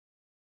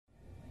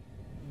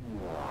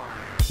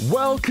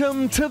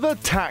Welcome to The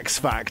Tax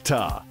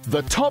Factor,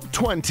 the top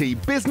 20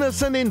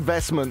 business and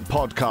investment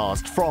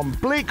podcast from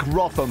Blick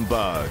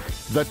Rothenberg,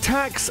 the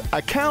tax,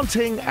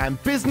 accounting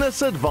and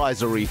business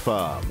advisory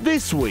firm.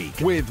 This week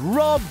with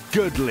Rob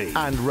Goodley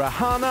and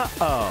Rehanna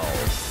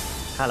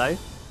Earle. Hello,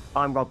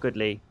 I'm Rob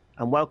Goodley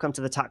and welcome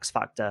to The Tax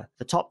Factor,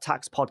 the top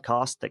tax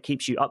podcast that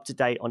keeps you up to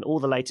date on all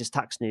the latest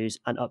tax news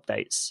and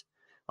updates.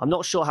 I'm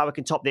not sure how we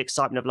can top the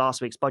excitement of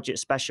last week's budget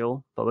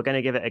special, but we're going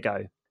to give it a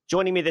go.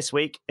 Joining me this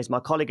week is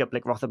my colleague at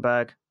Blick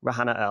Rothenberg,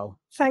 Rehanna Earle.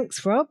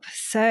 Thanks, Rob.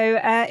 So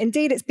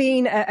indeed, it's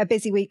been a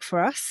busy week for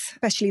us,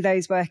 especially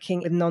those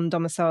working with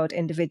non-domiciled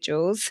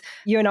individuals.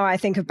 You and I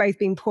think, have both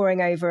been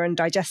poring over and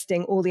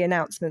digesting all the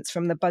announcements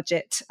from the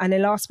budget. And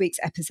in last week's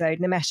episode,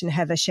 Nimesh and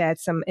Heather shared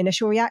some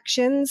initial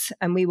reactions,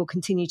 and we will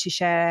continue to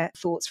share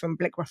thoughts from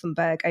Blick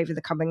Rothenberg over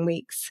the coming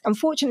weeks.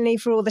 Unfortunately,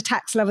 for all the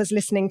tax lovers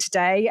listening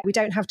today, we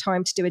don't have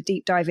time to do a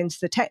deep dive into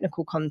the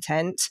technical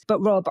content. But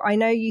Rob, I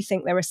know you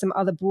think there are some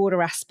other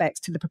broader aspects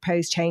to the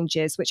proposed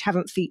changes which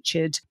haven't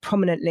featured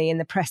prominently in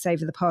the press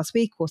over the past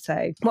week or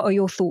so. What are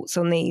your thoughts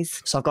on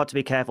these? So I've got to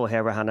be careful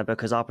here, Rehanna,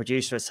 because our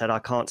producer has said I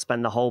can't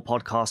spend the whole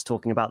podcast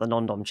talking about the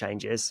non-dom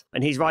changes.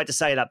 And he's right to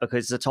say that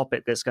because it's a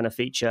topic that's going to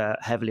feature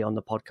heavily on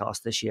the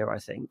podcast this year, I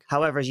think.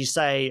 However, as you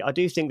say, I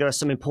do think there are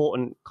some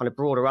important kind of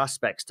broader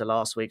aspects to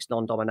last week's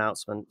non-dom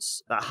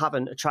announcements that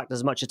haven't attracted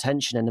as much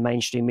attention in the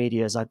mainstream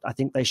media as I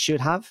think they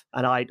should have.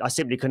 And I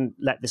simply couldn't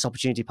let this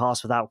opportunity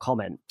pass without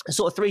comment. There's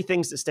sort of three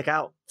things that stick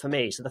out for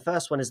me. So the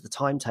first one is the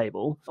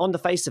timetable. On the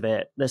face of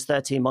it, there's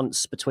 13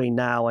 months between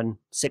now and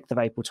 6th of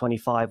April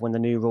 25 when the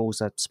new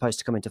rules are supposed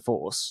to come into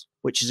force,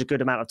 which is a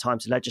good amount of time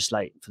to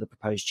legislate for the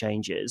proposed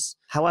changes.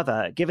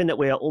 However, given that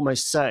we are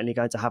almost certainly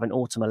going to have an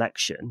autumn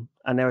election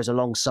and there is a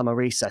long summer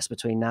recess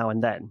between now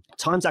and then,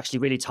 time's actually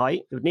really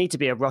tight. It would need to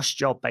be a rush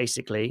job,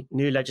 basically.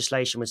 New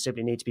legislation would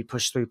simply need to be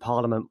pushed through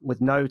Parliament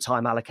with no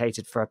time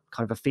allocated for a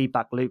kind of a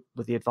feedback loop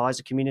with the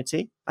advisor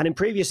community. And in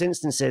previous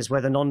instances where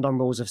the non-dom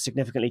rules have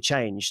significantly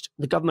changed,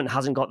 the government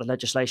hasn't got the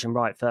legislation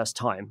right first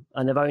time,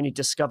 and they've only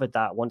discovered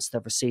that once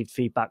they've received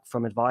feedback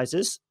from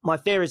advisors. My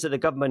fear is that the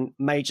government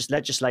may just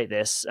legislate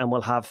this and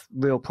will have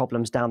real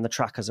problems down the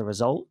track as a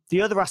result.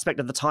 The other aspect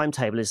of the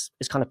timetable is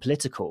kind of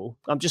political.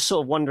 I'm just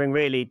sort of wondering,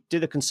 really, do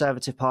the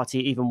Conservative Party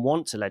even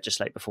want to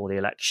legislate before the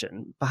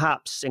election?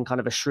 Perhaps in kind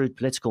of a shrewd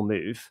political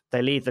move,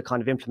 they leave the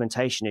kind of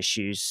implementation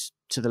issues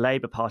to the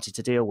Labour Party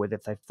to deal with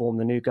if they form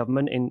the new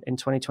government in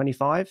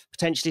 2025.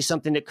 Potentially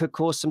something that could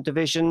cause some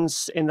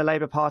divisions in the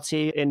Labour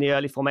Party in the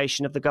early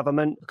formation of the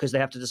government, because they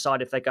have to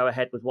decide if they go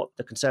ahead with what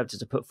the Conservatives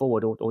have put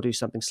forward or do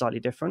something slightly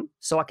different.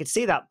 So I could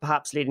see that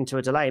perhaps leading to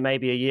a delay,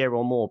 maybe a year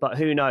or more, but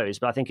who knows?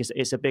 But I think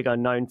it's a big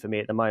unknown for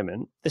me at the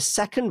moment. The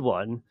second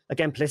one,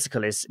 again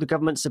political, is the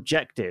government's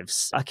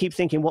objectives. I keep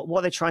thinking, what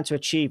are they trying to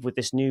achieve with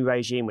this new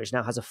regime, which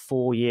now has a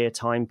 4-year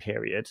time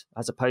period,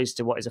 as opposed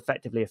to what is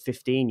effectively a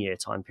 15-year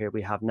time period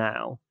we have now?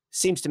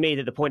 Seems to me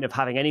that the point of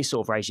having any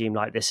sort of regime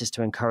like this is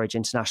to encourage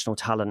international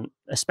talent,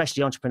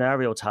 especially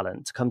entrepreneurial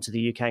talent, to come to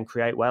the UK and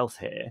create wealth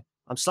here.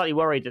 I'm slightly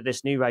worried that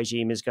this new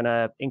regime is going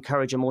to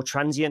encourage a more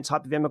transient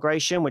type of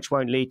immigration, which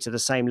won't lead to the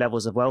same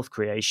levels of wealth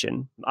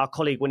creation. Our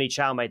colleague Winnie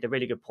Chow made the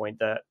really good point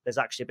that there's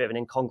actually a bit of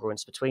an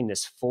incongruence between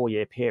this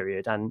 4-year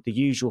period and the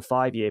usual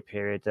 5-year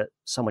period that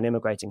someone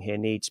immigrating here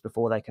needs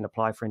before they can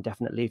apply for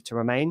indefinite leave to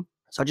remain.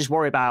 So I just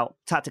worry about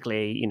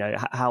tactically,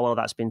 how well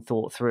that's been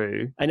thought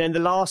through. And then the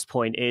last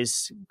point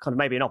is kind of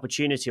maybe an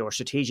opportunity or a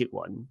strategic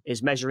one,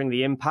 is measuring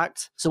the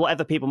impact. So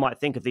whatever people might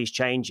think of these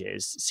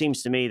changes, it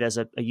seems to me there's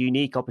a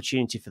unique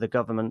opportunity for the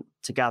government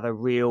to gather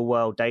real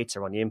world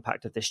data on the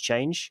impact of this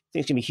change. I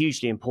think it's going to be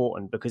hugely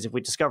important, because if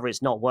we discover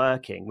it's not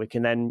working, we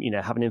can then,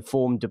 have an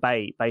informed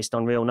debate based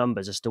on real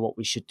numbers as to what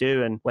we should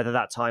do and whether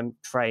that time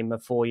frame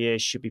of 4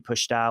 years should be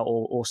pushed out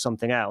or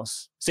something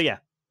else. So yeah.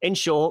 In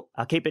short,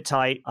 I'll keep it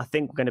tight. I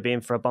think we're going to be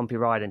in for a bumpy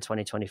ride in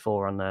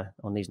 2024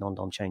 on these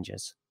non-dom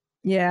changes.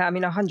 Yeah, I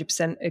mean,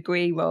 100%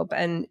 agree, Rob.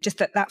 And just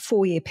that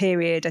 4-year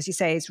period, as you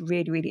say, is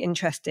really, really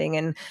interesting,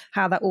 and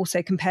how that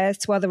also compares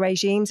to other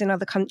regimes in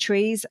other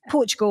countries.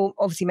 Portugal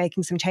obviously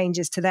making some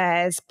changes to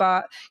theirs,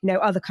 but,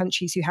 other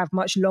countries who have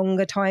much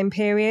longer time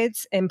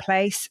periods in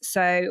place.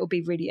 So it'll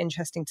be really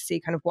interesting to see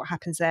kind of what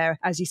happens there,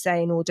 as you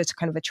say, in order to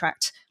kind of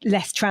attract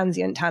less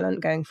transient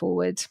talent going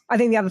forward. I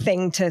think the other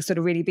thing to sort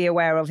of really be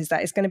aware of is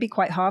that it's going to be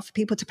quite hard for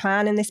people to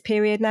plan in this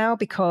period now,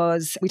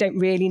 because we don't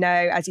really know,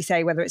 as you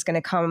say, whether it's going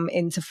to come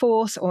into force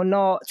or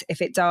not.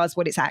 If it does,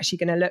 what it's actually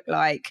going to look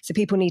like. So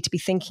people need to be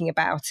thinking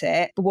about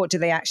it, but what do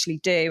they actually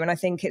do? And I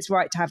think it's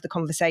right to have the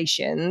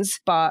conversations,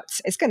 but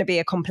it's going to be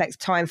a complex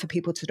time for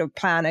people to sort of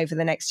plan over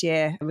the next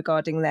year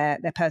regarding their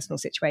personal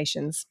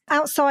situations.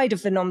 Outside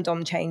of the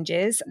non-dom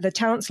changes, the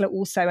Chancellor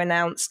also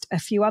announced a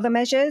few other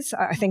measures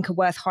I think are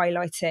worth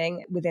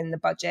highlighting within the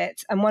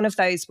budget. And one of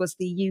those was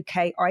the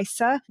UK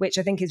ISA, which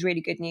I think is really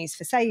good news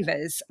for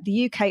savers.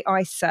 The UK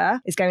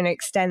ISA is going to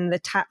extend the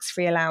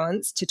tax-free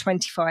allowance to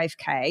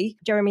 25k UK.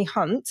 Jeremy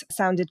Hunt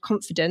sounded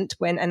confident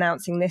when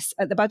announcing this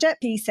at the budget.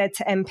 He said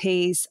to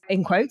MPs,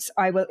 in quotes,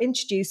 "I will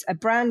introduce a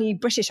brand new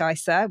British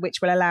ISA,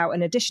 which will allow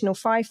an additional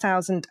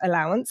 5,000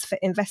 allowance for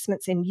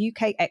investments in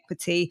UK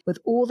equity with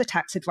all the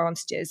tax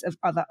advantages of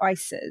other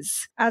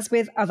ISAs." As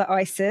with other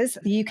ISAs,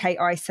 the UK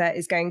ISA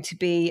is going to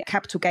be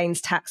capital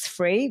gains tax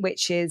free,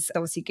 which is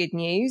obviously good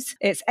news.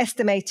 It's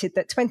estimated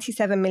that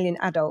 27 million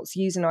adults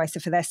use an ISA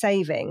for their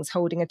savings,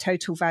 holding a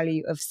total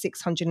value of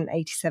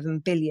 687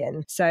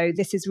 billion. So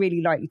this is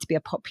really likely to be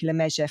a popular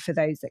measure for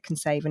those that can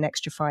save an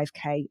extra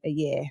 5k a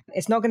year.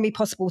 It's not going to be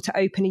possible to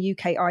open a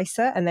UK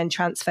ISA and then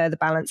transfer the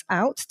balance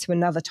out to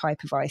another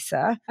type of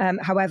ISA.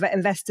 However,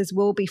 investors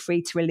will be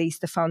free to release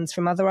the funds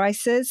from other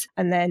ISAs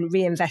and then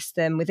reinvest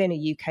them within a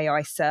UK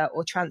ISA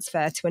or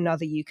transfer to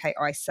another UK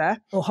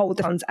ISA or hold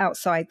the funds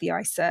outside the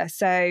ISA.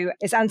 So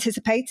it's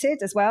anticipated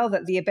as well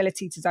that the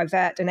ability to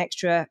divert an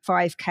extra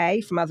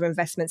 5k from other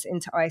investments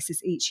into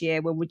ISAs each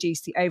year will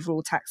reduce the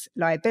overall tax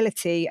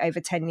liability over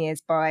 10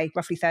 years by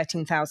roughly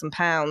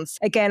 £13,000.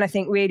 Again, I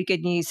think really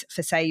good news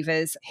for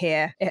savers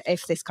here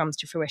if this comes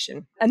to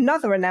fruition.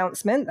 Another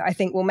announcement that I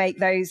think will make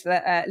those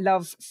that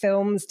love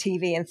films,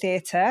 TV and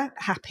theatre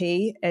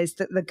happy is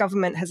that the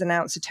government has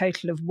announced a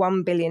total of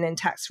 £1 billion in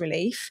tax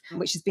relief,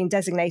 which has been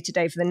designated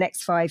over the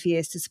next 5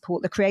 years to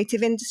support the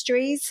creative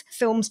industries.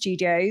 Film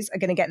studios are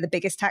going to get the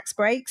biggest tax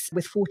breaks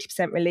with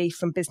 40% relief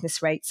from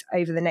business rates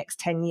over the next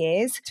 10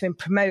 years to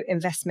promote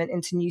investment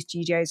into new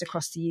studios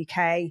across the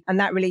UK. And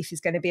that relief is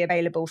going to be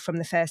available from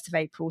the 1st of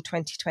April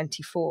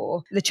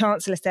 2024. The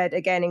Chancellor said,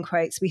 again in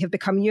quotes, "We have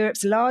become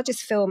Europe's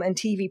largest film and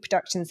TV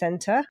production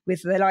centre,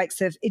 with the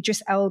likes of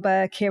Idris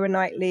Elba, Keira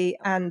Knightley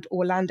and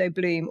Orlando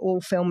Bloom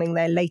all filming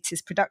their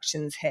latest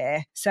productions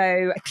here."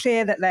 So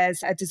clear that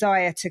there's a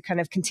desire to kind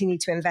of continue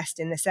to invest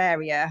in this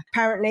area.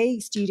 Apparently,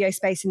 studio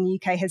space in the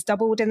UK has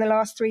doubled in the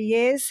last 3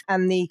 years,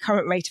 and the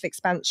current rate of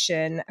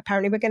expansion,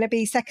 apparently we're going to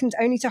be second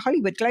only to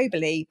Hollywood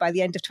globally by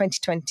the end of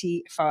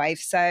 2025.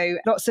 So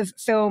lots of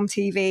film,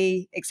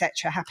 TV,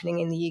 etc. happening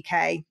in the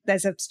UK.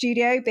 There's a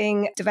studio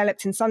being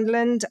developed in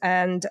Sunderland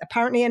and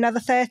apparently another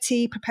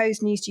 30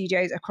 proposed new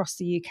studios across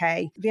the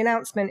UK. The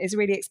announcement is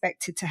really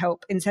expected to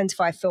help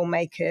incentivise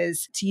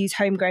filmmakers to use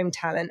homegrown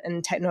talent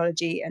and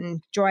technology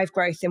and drive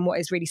growth in what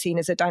is really seen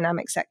as a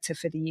dynamic sector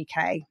for the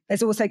UK.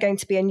 There's also going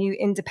to be a new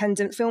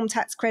independent film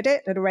tax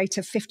credit at a rate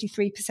of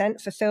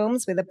 53% for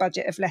films with a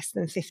budget of less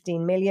than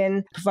 15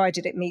 million,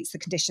 provided it meets the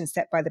conditions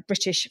set by the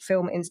British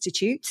Film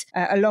Institute,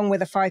 along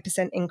with a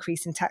 5%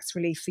 increase in tax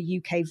relief for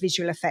UK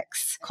visual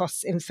effects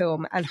costs in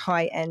film and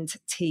high-end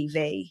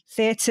TV.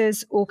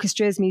 Theatres,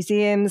 orchestras,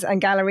 museums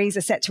and galleries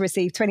are set to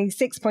receive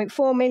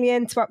 26.4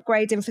 million to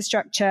upgrade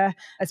infrastructure,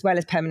 as well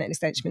as permanent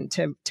extension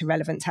to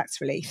relevant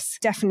tax reliefs.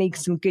 Definitely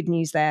some good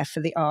news there for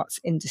the arts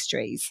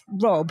industries.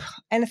 Rob,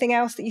 anything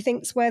else that you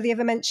think is worthy of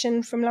a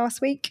mention from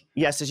last week?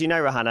 Yes, as you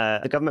know,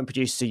 Rehanna, the government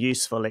produces a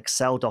useful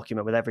Excel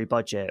document with every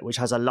budget, which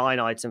has a line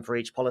item for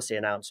each policy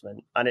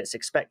announcement and its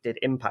expected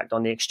impact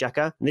on the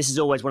exchequer. And this is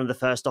always one of the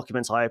first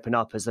documents I open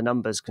up, as the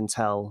numbers can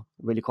tell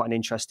really quite an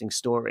interesting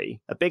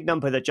story. A big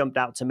number that jumped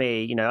out to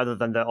me, other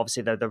than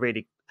obviously the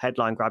really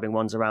headline grabbing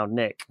ones around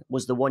Nick,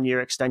 was the 1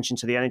 year extension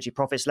to the energy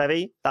profits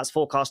levy. That's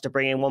forecast to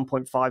bring in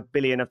 1.5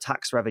 billion of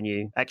tax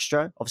revenue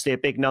extra. Obviously a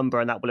big number,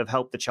 and that will have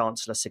helped the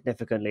Chancellor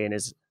significantly in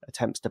his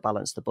attempts to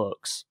balance the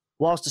books.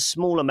 Whilst a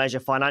smaller measure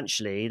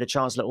financially, the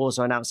Chancellor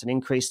also announced an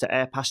increase to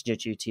air passenger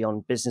duty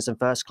on business and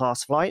first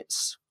class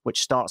flights,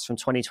 which starts from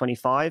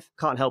 2025.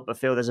 Can't help but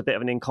feel there's a bit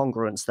of an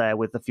incongruence there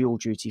with the fuel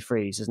duty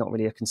freeze. There's not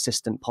really a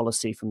consistent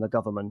policy from the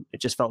government.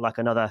 It just felt like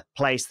another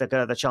place that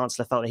the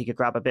Chancellor felt that he could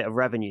grab a bit of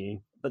revenue.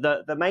 But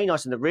the main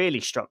item that really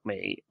struck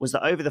me was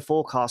that over the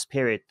forecast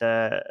period,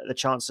 the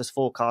Chancellor's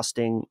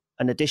forecasting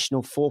an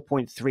additional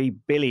 4.3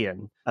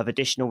 billion of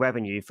additional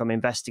revenue from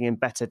investing in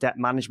better debt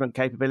management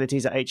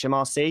capabilities at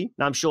HMRC.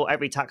 Now, I'm sure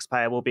every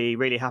taxpayer will be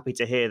really happy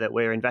to hear that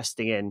we're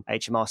investing in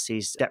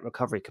HMRC's debt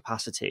recovery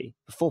capacity.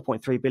 But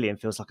 4.3 billion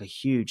feels like a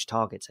huge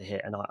target to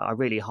hit, and I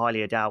really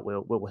highly doubt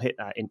we'll hit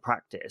that in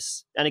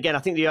practice. And again, I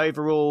think the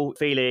overall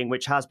feeling,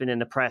 which has been in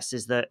the press,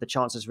 is that the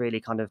Chancellor's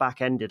really kind of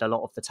back-ended a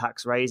lot of the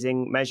tax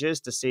raising measures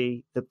to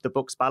see the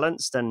books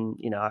balanced. And,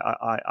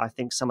 I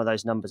think some of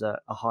those numbers are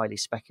highly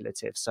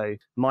speculative. So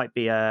might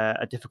be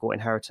a difficult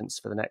inheritance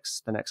for the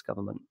next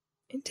government.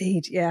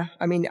 Indeed, yeah.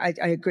 I mean, I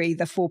agree.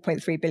 The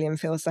 4.3 billion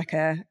feels like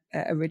a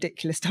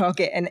ridiculous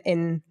target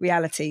in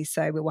reality.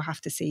 So we will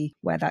have to see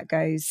where that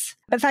goes.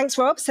 But thanks,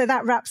 Rob. So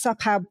that wraps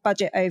up our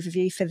budget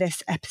overview for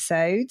this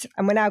episode.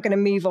 And we're now going to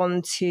move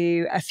on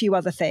to a few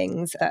other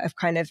things that have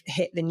kind of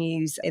hit the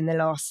news in the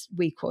last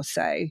week or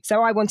so.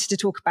 So I wanted to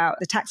talk about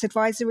the tax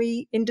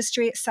advisory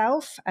industry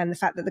itself and the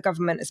fact that the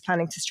government is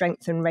planning to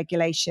strengthen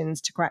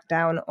regulations to crack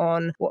down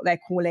on what they're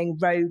calling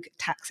rogue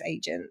tax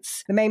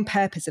agents. The main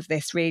purpose of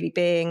this really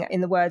being, in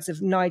the words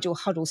of Nigel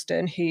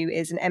Huddleston, who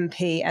is an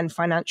MP and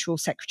Financial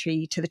Secretary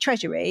Secretary to the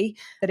Treasury,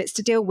 that it's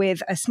to deal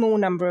with a small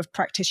number of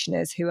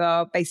practitioners who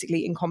are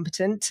basically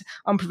incompetent,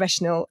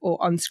 unprofessional or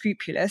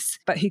unscrupulous,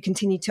 but who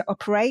continue to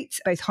operate,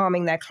 both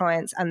harming their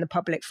clients and the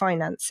public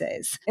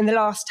finances. In the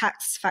last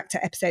tax factor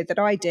episode that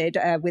I did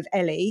with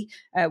Earle,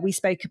 we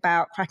spoke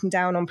about cracking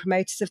down on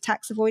promoters of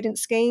tax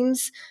avoidance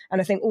schemes.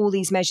 And I think all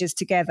these measures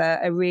together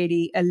are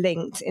really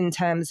linked in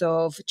terms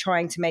of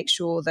trying to make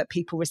sure that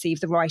people receive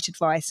the right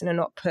advice and are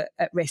not put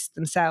at risk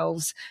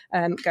themselves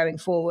going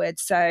forward.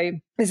 So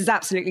this is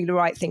absolutely the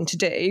right thing to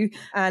do.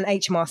 And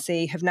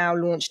HMRC have now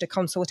launched a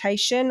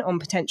consultation on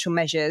potential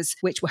measures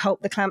which will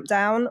help the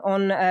clampdown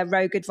on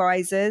rogue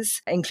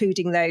advisors,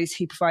 including those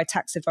who provide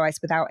tax advice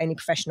without any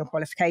professional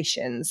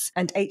qualifications.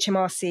 And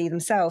HMRC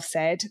themselves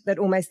said that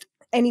almost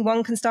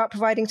anyone can start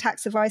providing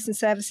tax advice and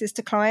services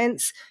to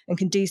clients and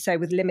can do so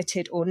with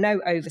limited or no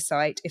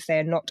oversight if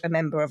they're not a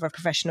member of a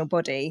professional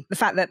body. The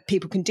fact that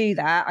people can do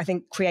that, I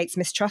think, creates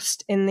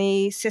mistrust in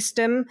the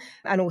system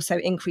and also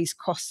increased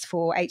costs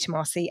for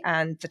HMRC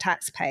and the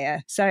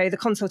taxpayer. So the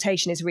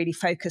consultation is really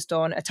focused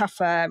on a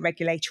tougher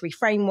regulatory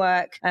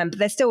framework, but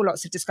there's still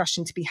lots of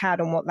discussion to be had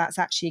on what that's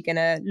actually going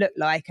to look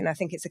like. And I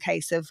think it's a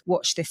case of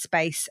watch this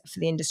space for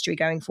the industry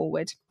going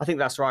forward. I think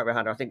that's right,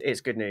 Rehanna. I think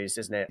it's good news,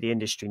 isn't it? The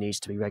industry needs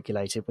to be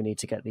regulated. We need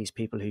to get these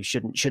people who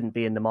shouldn't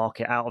be in the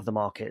market out of the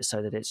market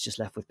so that it's just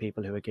left with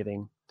people who are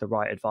giving the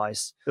right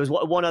advice. There was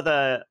one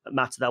other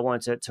matter that I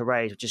wanted to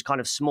raise, which is kind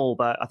of small,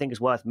 but I think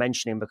is worth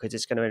mentioning because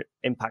it's going to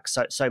impact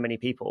so many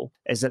people,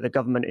 is that the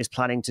government is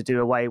planning to do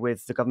away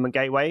with the government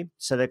gateway.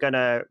 So they're going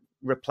to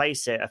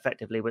replace it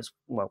effectively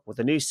with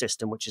a new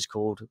system, which is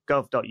called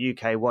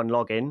gov.uk one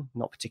login,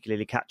 not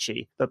particularly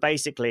catchy, but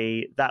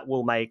basically that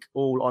will make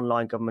all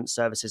online government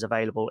services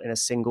available in a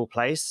single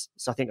place.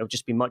 So I think it'll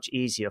just be much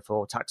easier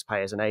for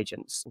taxpayers and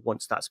agents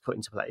once that's put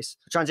into place.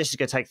 The transition is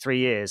going to take 3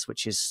 years,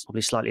 which is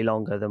probably slightly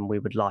longer than we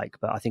would like,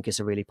 but I think it's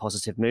a really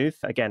positive move.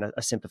 Again,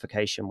 a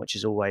simplification, which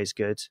is always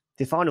good.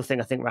 The final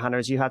thing I think,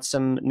 Rehanna, is you had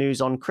some news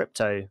on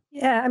crypto.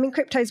 Yeah, I mean,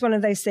 crypto is one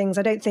of those things.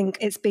 I don't think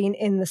it's been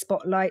in the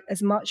spotlight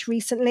as much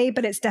recently,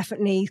 but it's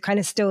definitely kind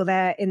of still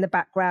there in the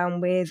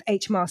background, with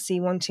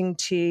HMRC wanting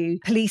to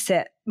police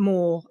it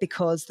more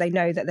because they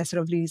know that they're sort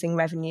of losing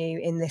revenue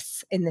in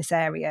this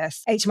area.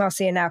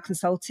 HMRC are now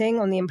consulting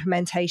on the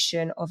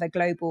implementation of a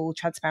global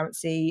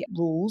transparency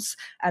rules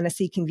and are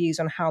seeking views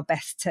on how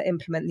best to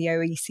implement the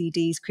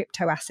OECD's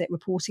crypto asset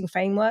reporting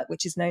framework,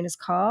 which is known as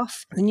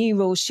CARF. The new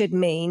rules should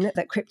mean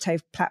that crypto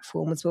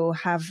platforms will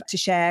have to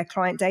share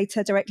client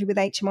data directly with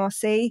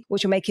HMRC,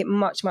 which will make it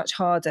much, much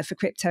harder for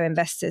crypto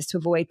investors to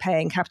avoid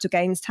paying capital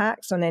gains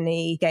tax on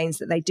any gains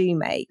that they do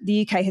make.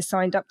 The UK has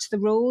signed up to the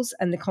rules,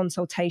 and the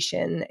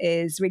consultation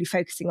is really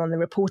focusing on the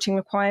reporting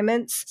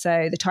requirements.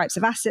 So the types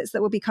of assets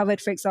that will be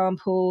covered, for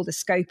example, the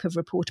scope of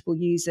reportable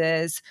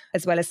users,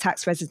 as well as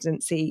tax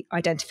residency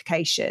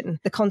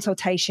identification. The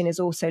consultation is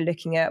also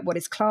looking at what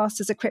is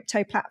classed as a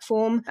crypto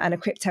platform and a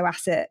crypto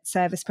asset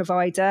service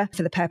provider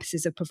for the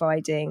purposes of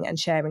providing and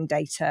sharing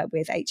data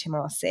with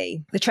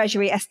HMRC. The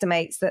Treasury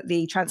estimates that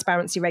the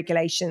transparency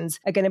regulations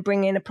are going to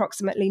bring in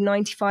approximately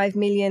 95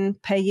 million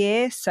per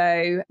year.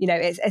 So,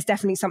 it's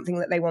definitely something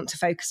that they want to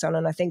focus on.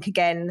 And I think,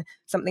 again,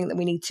 something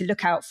that we need to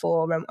look out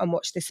for and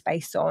watch this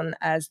space on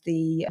as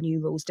the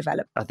new rules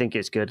develop. I think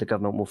it's good. The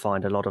government will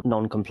find a lot of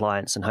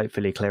non-compliance and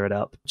hopefully clear it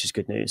up, which is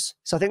good news.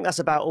 So I think that's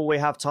about all we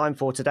have time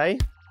for today.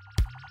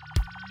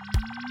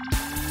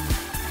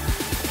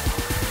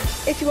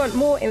 If you want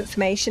more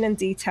information and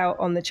detail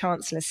on the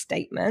Chancellor's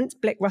statement,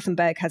 Blick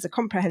Rothenberg has a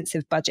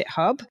comprehensive budget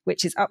hub,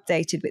 which is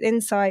updated with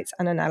insights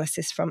and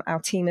analysis from our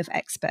team of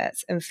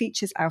experts and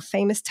features our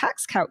famous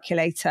tax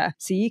calculator,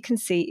 so you can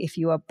see if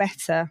you are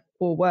better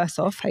or worse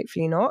off,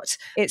 hopefully not.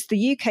 It's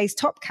the UK's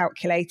top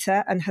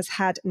calculator and has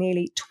had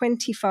nearly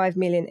 25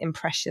 million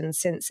impressions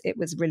since it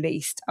was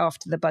released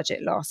after the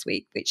budget last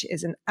week, which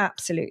is an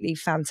absolutely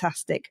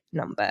fantastic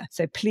number.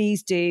 So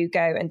please do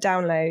go and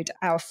download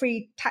our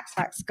free tax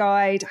facts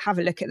guide, have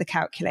a look at the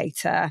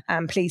calculator,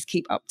 and please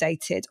keep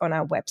updated on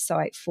our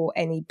website for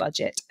any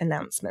budget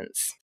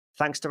announcements.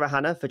 Thanks to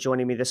Rehanna for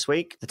joining me this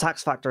week. The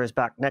Tax Factor is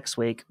back next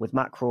week with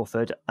Matt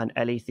Crawford and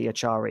Earle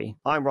Theachari.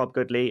 I'm Rob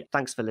Goodley.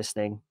 Thanks for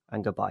listening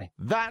and goodbye.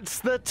 That's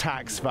the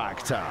Tax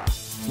Factor.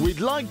 We'd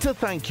like to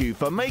thank you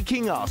for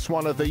making us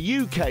one of the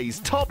UK's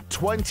top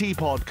 20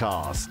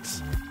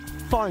 podcasts.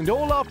 Find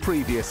all our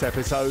previous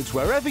episodes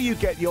wherever you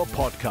get your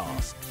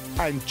podcasts.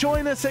 And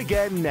join us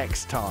again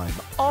next time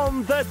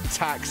on the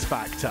Tax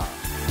Factor.